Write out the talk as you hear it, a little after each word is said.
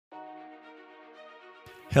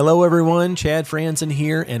Hello everyone, Chad Frantzen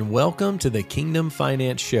here, and welcome to the Kingdom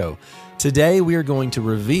Finance Show. Today we are going to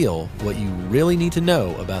reveal what you really need to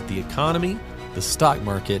know about the economy, the stock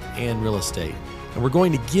market, and real estate. And we're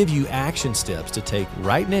going to give you action steps to take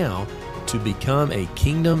right now to become a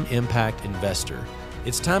Kingdom Impact investor.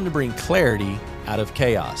 It's time to bring clarity out of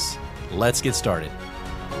chaos. Let's get started.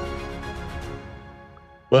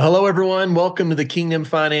 Well, hello everyone. Welcome to the Kingdom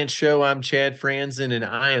Finance Show. I'm Chad Frantzen, and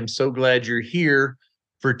I am so glad you're here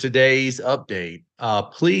for today's update.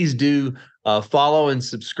 Please do follow and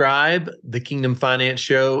subscribe the Kingdom Finance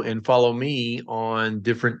Show and follow me on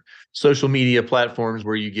different social media platforms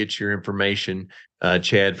where you get your information,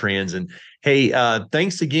 Chad Frantzen. Hey,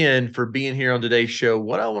 thanks again for being here on today's show.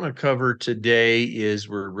 What I want to cover today is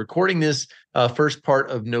we're recording this first part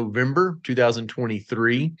of November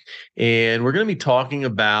 2023, and we're going to be talking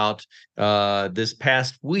about this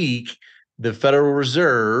past week, the Federal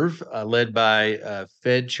Reserve, led by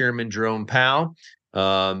Fed Chairman Jerome Powell,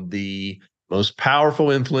 the most powerful,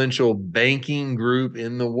 influential banking group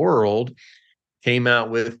in the world, came out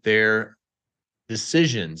with their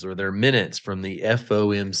decisions or their minutes from the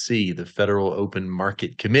FOMC, the Federal Open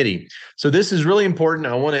Market Committee. So this is really important.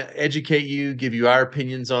 I want to educate you, give you our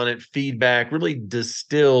opinions on it, feedback, really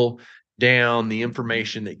distill down the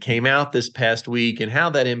information that came out this past week and how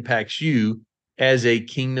that impacts you as a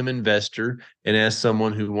Kingdom investor and as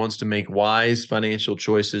someone who wants to make wise financial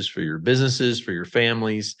choices for your businesses, for your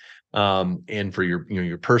families, and for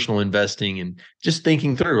your personal investing, and just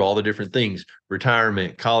thinking through all the different things: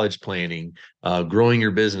 retirement, college planning, growing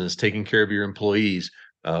your business, taking care of your employees,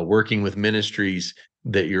 working with ministries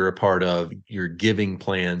that you're a part of, your giving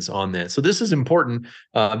plans on that. So this is important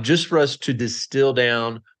just for us to distill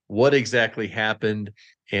down what exactly happened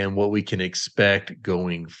and what we can expect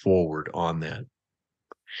going forward on that.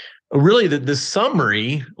 Really, the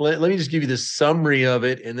summary, let me just give you the summary of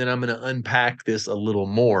it, and then I'm going to unpack this a little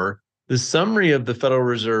more. The summary of the Federal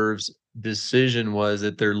Reserve's decision was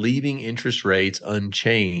that they're leaving interest rates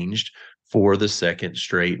unchanged for the second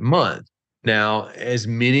straight month. Now, as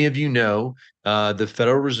many of you know, the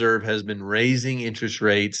Federal Reserve has been raising interest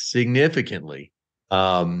rates significantly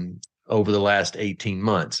over the last 18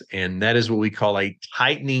 months, and that is what we call a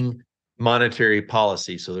tightening monetary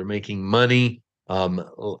policy. So they're making money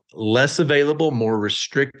less available, more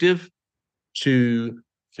restrictive to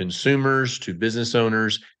consumers, to business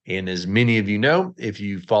owners. And as many of you know, if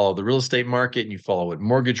you follow the real estate market and you follow what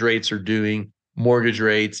mortgage rates are doing, mortgage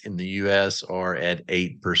rates in the US are at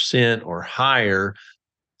 8% or higher,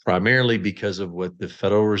 primarily because of what the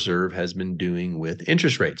Federal Reserve has been doing with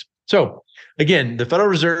interest rates. So again, the Federal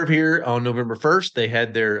Reserve here on November 1st, they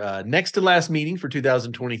had their next to last meeting for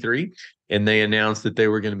 2023, and they announced that they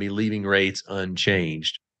were going to be leaving rates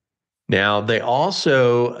unchanged. Now, they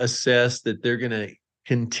also assessed that they're going to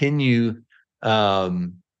continue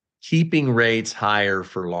keeping rates higher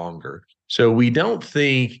for longer. So we don't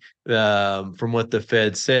think, from what the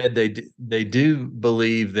Fed said, they do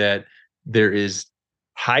believe that there is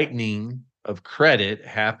tightening of credit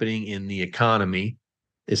happening in the economy.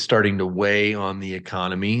 Is starting to weigh on the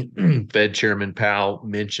economy. Fed Chairman Powell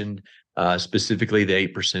mentioned specifically the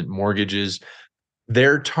 8% mortgages.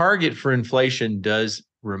 Their target for inflation does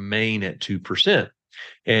remain at 2%.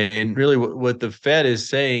 And really what the Fed is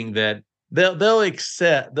saying, that they'll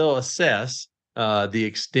assess the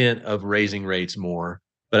extent of raising rates more.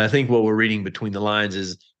 But I think what we're reading between the lines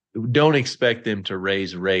is don't expect them to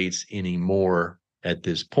raise rates anymore at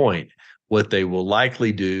this point. What they will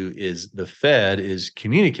likely do is the Fed is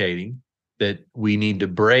communicating that we need to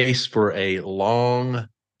brace for a long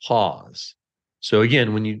pause. So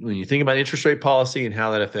again, when you think about interest rate policy and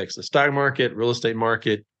how that affects the stock market, real estate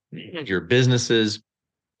market, your businesses,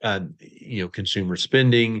 consumer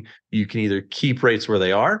spending, you can either keep rates where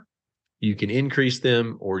they are, you can increase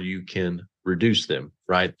them, or you can reduce them,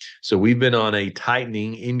 right? So we've been on a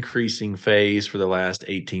tightening, increasing phase for the last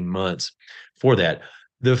 18 months for that.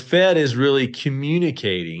 The Fed is really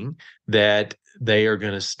communicating that they are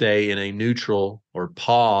going to stay in a neutral or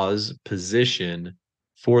pause position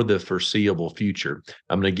for the foreseeable future.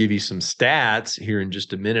 I'm going to give you some stats here in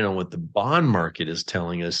just a minute on what the bond market is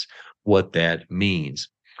telling us what that means.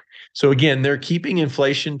 So again, they're keeping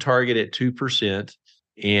inflation target at 2%.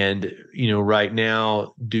 And, right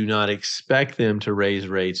now, do not expect them to raise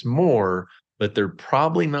rates more, but they're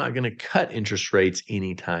probably not going to cut interest rates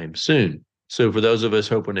anytime soon. So for those of us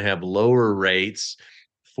hoping to have lower rates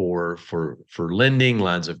for lending,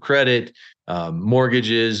 lines of credit,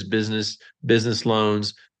 mortgages, business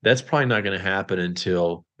loans, That's probably not going to happen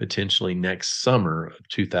until potentially next summer of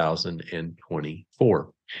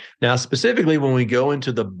 2024. Now, specifically, when we go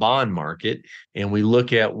into the bond market and we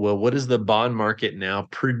look at, well, what is the bond market now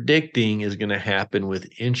predicting is going to happen with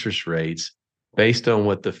interest rates based on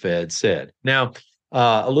what the Fed said? Now,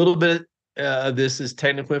 a little bit this is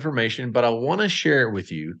technical information, but I want to share it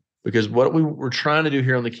with you because what we're trying to do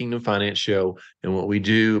here on the Kingdom Finance Show and what we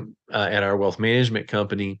do at our wealth management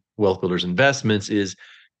company, Wealth Builders Investments, is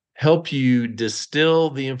help you distill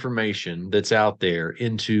the information that's out there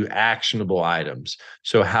into actionable items.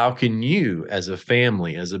 So how can you, as a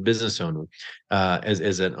family, as a business owner,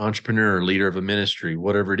 as an entrepreneur, leader of a ministry,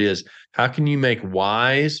 whatever it is, how can you make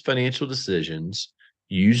wise financial decisions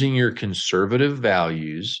using your conservative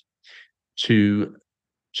values to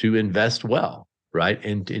invest well, right?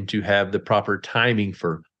 And to have the proper timing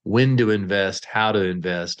for when to invest, how to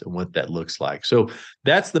invest, and what that looks like. So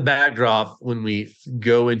that's the backdrop when we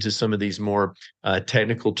go into some of these more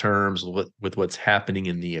technical terms with what's happening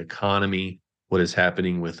in the economy, what is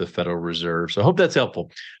happening with the Federal Reserve. So I hope that's helpful.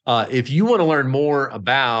 If you want to learn more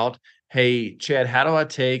about, hey, Chad, how do I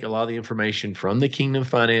take a lot of the information from the Kingdom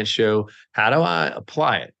Finance Show? How do I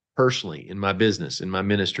apply it personally in my business, in my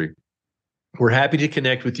ministry? We're happy to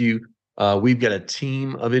connect with you. We've got a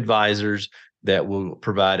team of advisors that will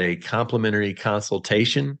provide a complimentary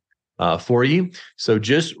consultation for you. So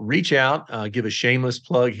just reach out, give a shameless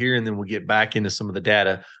plug here, and then we'll get back into some of the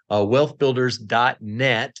data.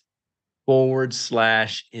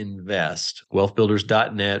 Wealthbuilders.net/invest.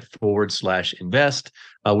 Wealthbuilders.net/invest.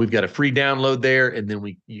 We've got a free download there, and then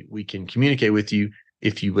we can communicate with you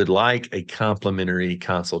if you would like a complimentary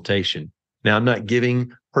consultation. Now, I'm not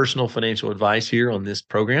giving personal financial advice here on this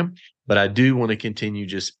program, but I do want to continue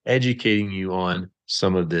just educating you on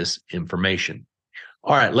some of this information.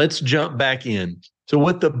 All right, let's jump back in. So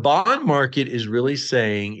what the bond market is really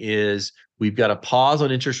saying is we've got a pause on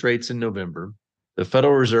interest rates in November. The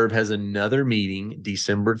Federal Reserve has another meeting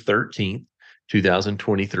December 13th,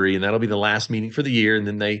 2023, and that'll be the last meeting for the year, and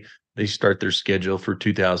then they start their schedule for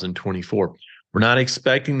 2024. We're not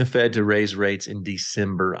expecting the Fed to raise rates in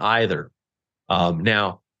December either.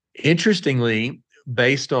 Now, interestingly,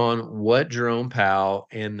 based on what Jerome Powell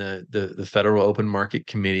and the Federal Open Market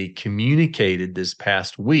Committee communicated this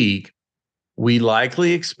past week, we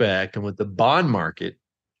likely expect, and with the bond market,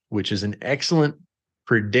 which is an excellent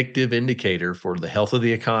predictive indicator for the health of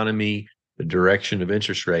the economy, the direction of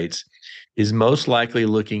interest rates, is most likely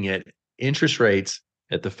looking at interest rates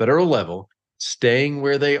at the federal level staying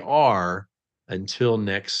where they are until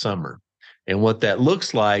next summer. And what that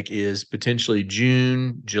looks like is potentially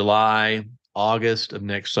June, July, August of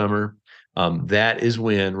next summer. That is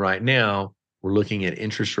when, right now, we're looking at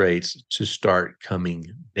interest rates to start coming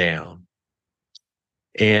down.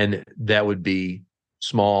 And that would be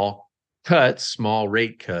small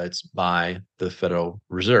rate cuts by the Federal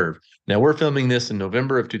Reserve. Now, we're filming this in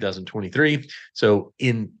November of 2023. So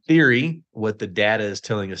in theory, what the data is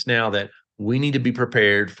telling us now that we need to be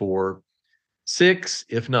prepared for 6,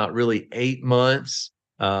 if not really 8 months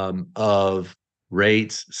of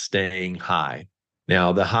rates staying high.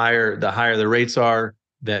 Now, the higher the rates are,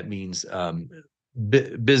 that means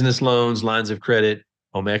business loans, lines of credit,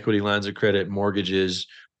 home equity lines of credit, mortgages,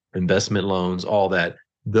 investment loans, all that.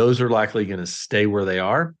 Those are likely going to stay where they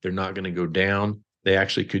are. They're not going to go down. They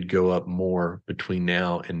actually could go up more between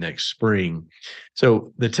now and next spring.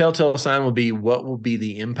 So the telltale sign will be, what will be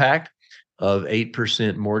the impact of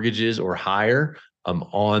 8% mortgages or higher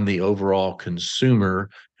on the overall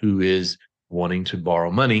consumer who is wanting to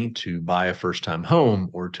borrow money to buy a first-time home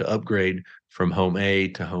or to upgrade from home A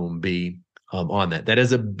to home B on that. That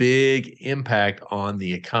has a big impact on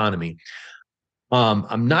the economy.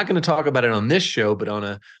 I'm not going to talk about it on this show, but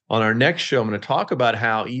on our next show, I'm going to talk about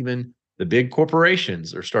how even the big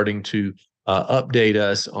corporations are starting to update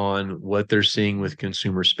us on what they're seeing with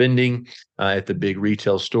consumer spending at the big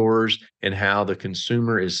retail stores and how the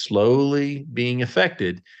consumer is slowly being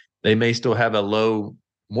affected. They may still have a low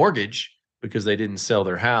mortgage because they didn't sell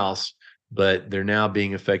their house, but they're now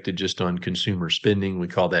being affected just on consumer spending. We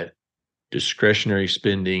call that discretionary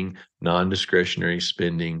spending, non-discretionary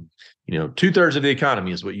spending. 2/3 of the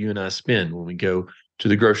economy is what you and I spend when we go to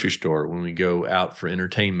the grocery store, when we go out for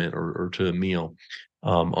entertainment or to a meal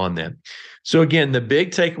on that. So again, the big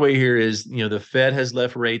takeaway here is, the Fed has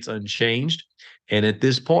left rates unchanged. And at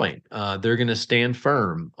this point, they're going to stand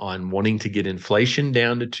firm on wanting to get inflation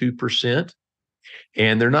down to 2%.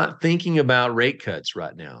 And they're not thinking about rate cuts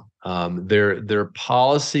right now. Their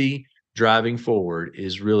policy driving forward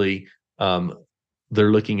is really,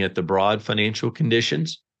 they're looking at the broad financial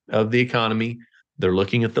conditions of the economy. They're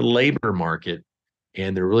looking at the labor market.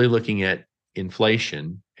 and they're really looking at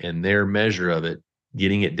inflation and their measure of it,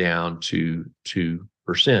 getting it down to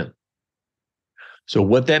 2%. So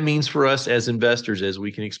what that means for us as investors is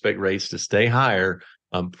we can expect rates to stay higher,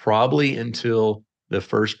 probably until the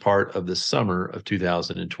first part of the summer of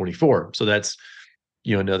 2024. So that's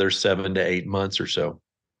another 7 to 8 months or so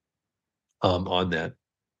on that.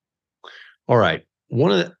 All right.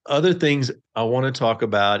 One of the other things I want to talk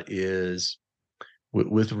about is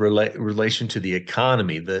with relation to the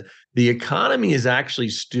economy. The economy is actually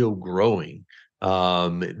still growing.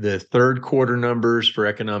 The third quarter numbers for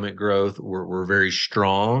economic growth were very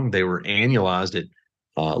strong. They were annualized at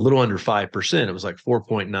a little under 5%. It was like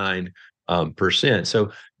 4.9%.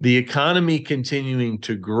 So the economy continuing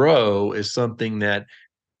to grow is something that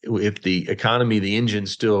if the economy, the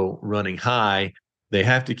engine's still running high, they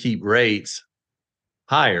have to keep rates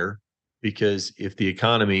higher, because if the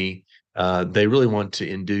economy, they really want to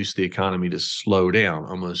induce the economy to slow down,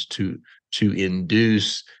 almost to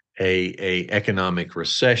induce a economic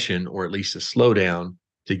recession, or at least a slowdown,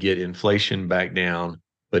 to get inflation back down,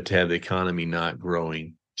 but to have the economy not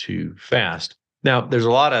growing too fast. Now, there's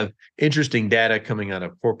a lot of interesting data coming out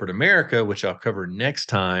of corporate America, which I'll cover next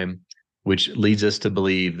time, which leads us to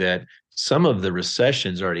believe that some of the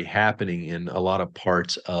recessions are already happening in a lot of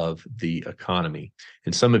parts of the economy.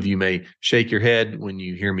 And some of you may shake your head when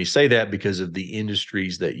you hear me say that, because of the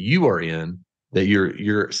industries that you are in, that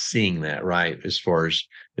you're seeing that, right? As far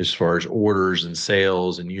as orders and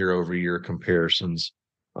sales and year over year comparisons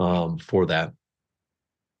for that.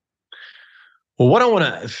 Well, what I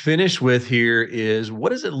want to finish with here is, what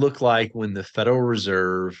does it look like when the Federal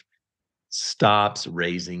Reserve stops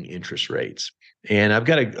raising interest rates? And I've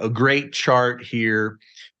got a great chart here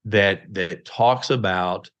that talks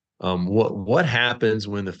about what happens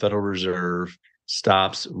when the Federal Reserve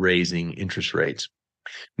stops raising interest rates.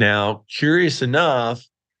 Now, curious enough,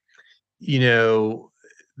 the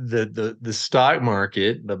stock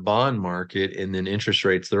market, the bond market, and then interest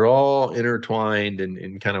rates, they're all intertwined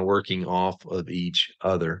and kind of working off of each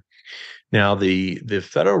other. Now, the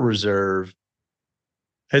Federal Reserve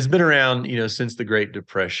has been around, since the Great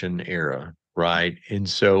Depression era, right? And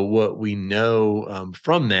so what we know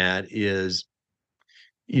from that is,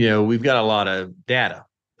 we've got a lot of data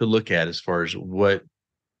to look at as far as what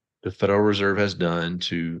the Federal Reserve has done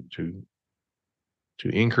to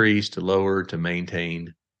increase, to lower, to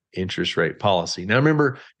maintain interest rate policy. Now,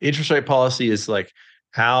 remember, interest rate policy is like,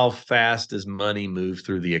 how fast does money move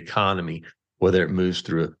through the economy, whether it moves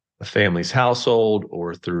through a family's household,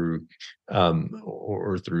 or through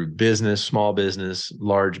business, small business,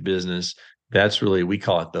 large business. That's really, we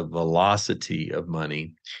call it the velocity of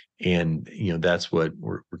money, and that's what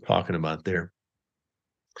we're talking about there.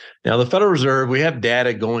 Now, the Federal Reserve, we have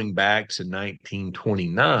data going back to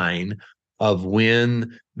 1929 of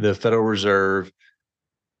when the Federal Reserve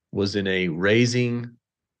was in a raising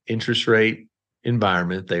interest rate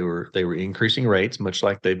environment. They were increasing rates, much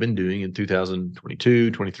like they've been doing in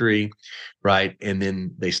 2022, 23, right? And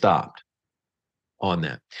then they stopped on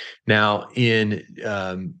that. Now, you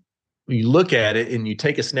look at it and you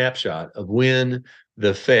take a snapshot of when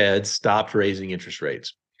the Fed stopped raising interest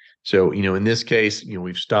rates. So, in this case,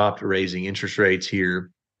 we've stopped raising interest rates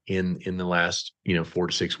here in the last, 4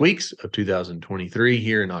 to 6 weeks of 2023,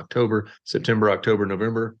 here in September, October,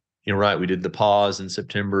 November. Right, we did the pause in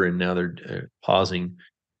September, and now they're pausing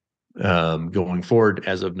going forward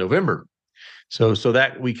as of November. So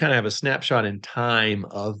that we kind of have a snapshot in time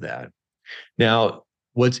of that. Now,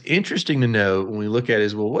 what's interesting to know when we look at it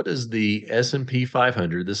is, well, what does the S&P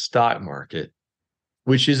 500, the stock market,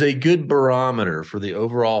 which is a good barometer for the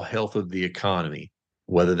overall health of the economy,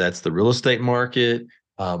 whether that's the real estate market,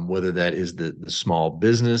 whether that is the small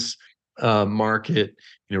business market,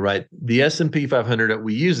 right? The S&P 500,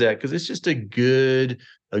 we use that because it's just a good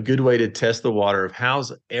way to test the water of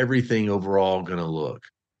how's everything overall going to look.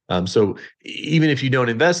 So even if you don't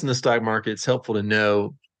invest in the stock market, it's helpful to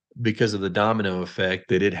know, because of the domino effect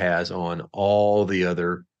that it has on all the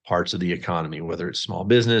other parts of the economy, whether it's small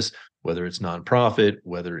business, whether it's nonprofit,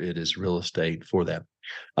 whether it is real estate for that.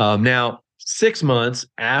 Now, 6 months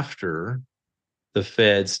after the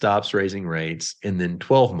Fed stops raising rates, and then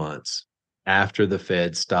 12 months after the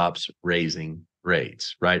Fed stops raising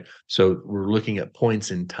rates, right? So we're looking at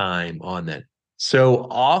points in time on that. So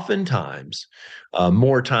oftentimes,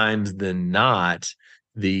 more times than not,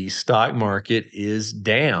 the stock market is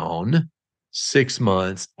down 6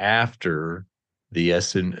 months after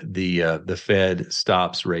the Fed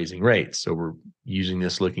stops raising rates. So we're using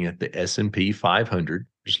this, looking at the S&P 500,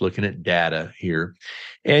 just looking at data here.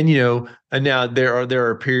 And and now there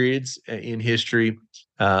are periods in history,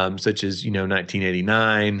 such as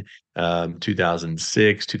 1989,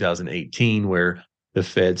 2006, 2018, where the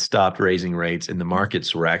Fed stopped raising rates and the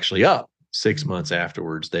markets were actually up 6 months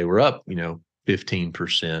afterwards. They were up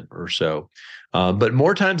 15% or so, but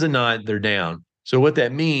more times than not they're down. So what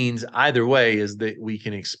that means either way is that we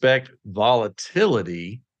can expect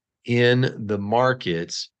volatility in the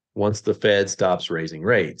markets once the Fed stops raising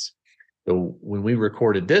rates. So when we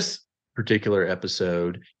recorded this particular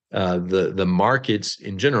episode, the markets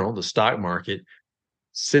in general, the stock market,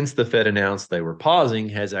 since the Fed announced they were pausing,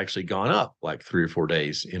 has actually gone up like 3 or 4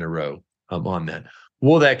 days in a row on that.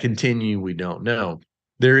 Will that continue? We don't know.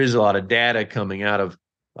 There is a lot of data coming out of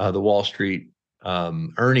the Wall Street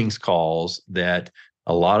earnings calls that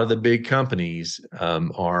a lot of the big companies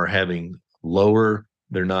are having lower.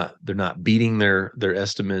 They're not beating their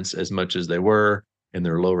estimates as much as they were, and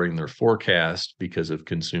they're lowering their forecast because of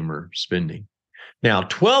consumer spending. Now,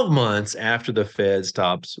 12 months after the Fed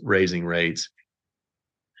stops raising rates,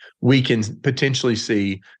 we can potentially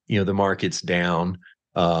see, the market's down,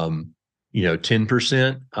 10%.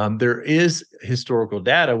 There is historical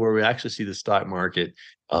data where we actually see the stock market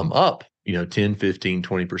up, 10, 15,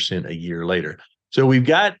 20% a year later. So we've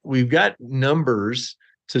got numbers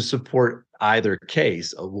to support either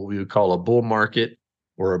case of what we would call a bull market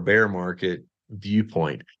or a bear market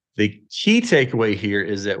viewpoint. The key takeaway here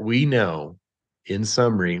is that we know, in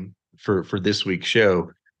summary, for this week's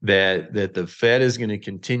show, that the Fed is going to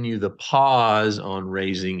continue the pause on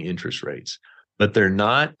raising interest rates, but they're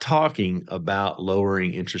not talking about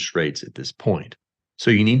lowering interest rates at this point. So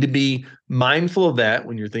you need to be mindful of that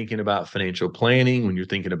when you're thinking about financial planning, when you're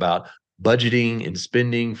thinking about budgeting and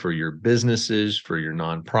spending for your businesses, for your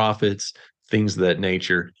nonprofits, things of that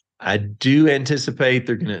nature. I do anticipate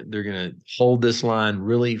they're gonna hold this line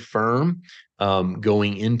really firm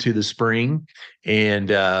going into the spring, and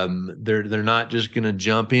they're not just going to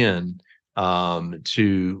jump in to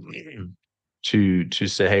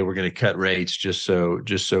say, hey, we're going to cut rates just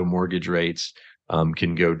so mortgage rates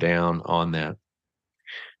can go down on that.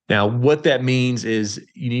 Now, what that means is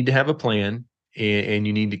you need to have a plan, and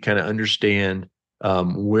you need to kind of understand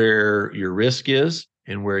where your risk is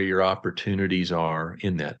and where your opportunities are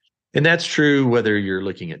in that. And that's true whether you're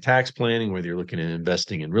looking at tax planning, whether you're looking at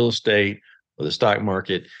investing in real estate or the stock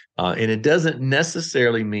market. And it doesn't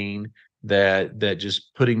necessarily mean that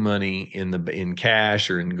just putting money in cash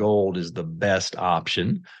or in gold is the best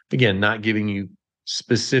option. Again, not giving you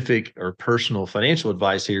specific or personal financial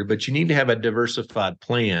advice here, but you need to have a diversified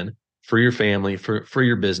plan for your family, for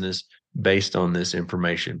your business based on this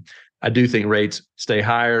information. I do think rates stay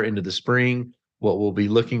higher into the spring. What we'll be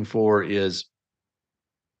looking for is,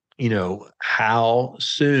 how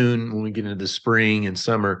soon when we get into the spring and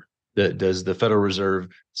summer, does the Federal Reserve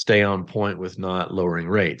stay on point with not lowering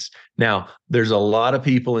rates? Now, there's a lot of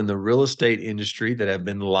people in the real estate industry that have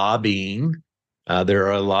been lobbying. There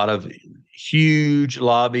are a lot of huge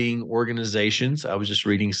lobbying organizations. I was just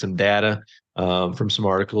reading some data from some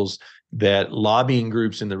articles that lobbying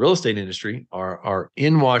groups in the real estate industry are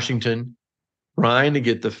in Washington trying to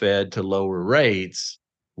get the Fed to lower rates.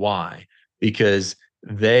 Why? Because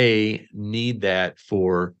they need that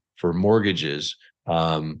for mortgages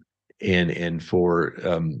and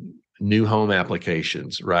for new home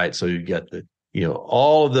applications, right? So you get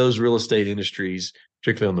all of those real estate industries,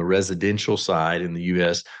 particularly on the residential side in the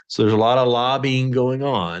U.S. So there's a lot of lobbying going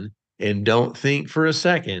on, and don't think for a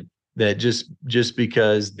second that just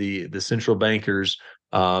because the central bankers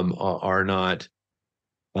are not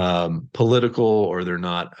political, or are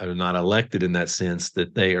not elected in that sense,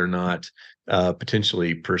 that they are not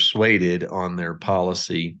potentially persuaded on their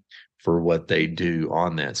policy for what they do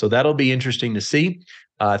on that. So that'll be interesting to see.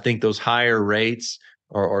 I think those higher rates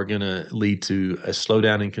are going to lead to a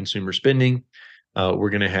slowdown in consumer spending. We're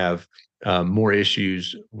going to have more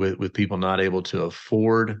issues with people not able to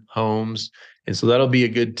afford homes. And so that'll be a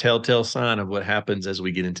good telltale sign of what happens as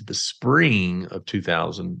we get into the spring of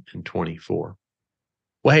 2024.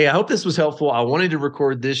 Well, hey, I hope this was helpful. I wanted to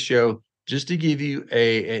record this show just to give you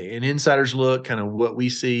an insider's look, kind of what we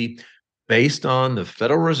see based on the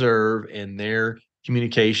Federal Reserve and their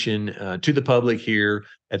communication to the public here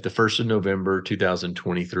at the 1st of November,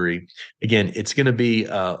 2023. Again, it's going to be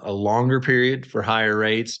a longer period for higher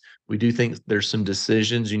rates. We do think there's some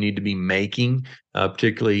decisions you need to be making,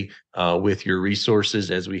 particularly with your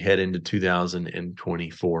resources as we head into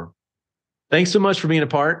 2024. Thanks so much for being a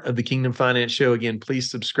part of the Kingdom Finance Show. Again,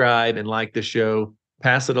 please subscribe and like the show.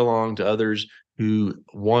 Pass it along to others who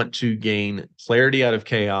want to gain clarity out of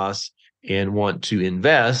chaos and want to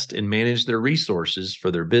invest and manage their resources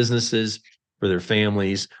for their businesses, for their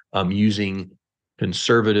families, using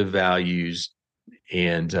conservative values,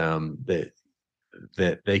 and that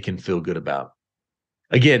they can feel good about.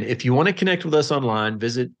 Again, if you want to connect with us online,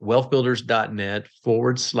 visit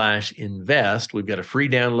wealthbuilders.net/invest. We've got a free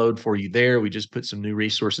download for you there. We just put some new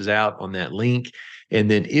resources out on that link.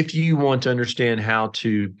 And then if you want to understand how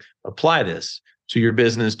to apply this to your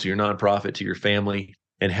business, to your nonprofit, to your family,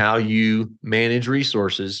 and how you manage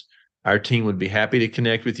resources, our team would be happy to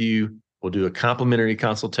connect with you. We'll do a complimentary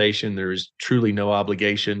consultation. There is truly no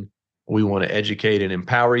obligation. We want to educate and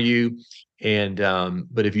empower you. And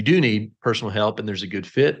but if you do need personal help and there's a good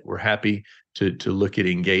fit, we're happy to look at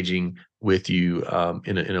engaging with you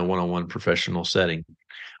in a one-on-one professional setting.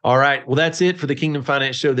 All right. Well, that's it for the Kingdom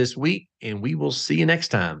Finance Show this week, and we will see you next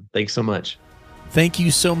time. Thanks so much. Thank you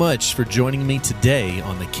so much for joining me today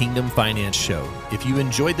on the Kingdom Finance Show. If you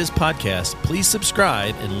enjoyed this podcast, please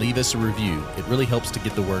subscribe and leave us a review. It really helps to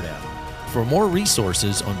get the word out. For more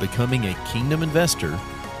resources on becoming a Kingdom investor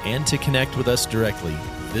and to connect with us directly,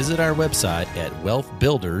 visit our website at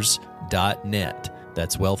wealthbuilders.net.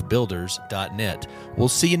 That's wealthbuilders.net. We'll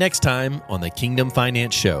see you next time on the Kingdom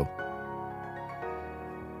Finance Show.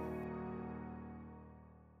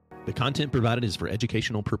 The content provided is for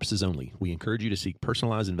educational purposes only. We encourage you to seek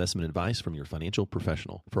personalized investment advice from your financial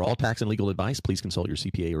professional. For all tax and legal advice, please consult your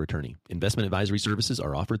CPA or attorney. Investment advisory services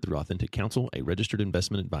are offered through Authentic Counsel, a registered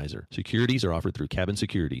investment advisor. Securities are offered through Cabin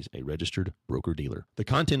Securities, a registered broker-dealer. The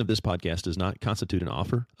content of this podcast does not constitute an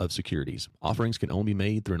offer of securities. Offerings can only be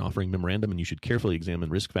made through an offering memorandum, and you should carefully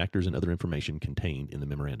examine risk factors and other information contained in the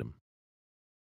memorandum.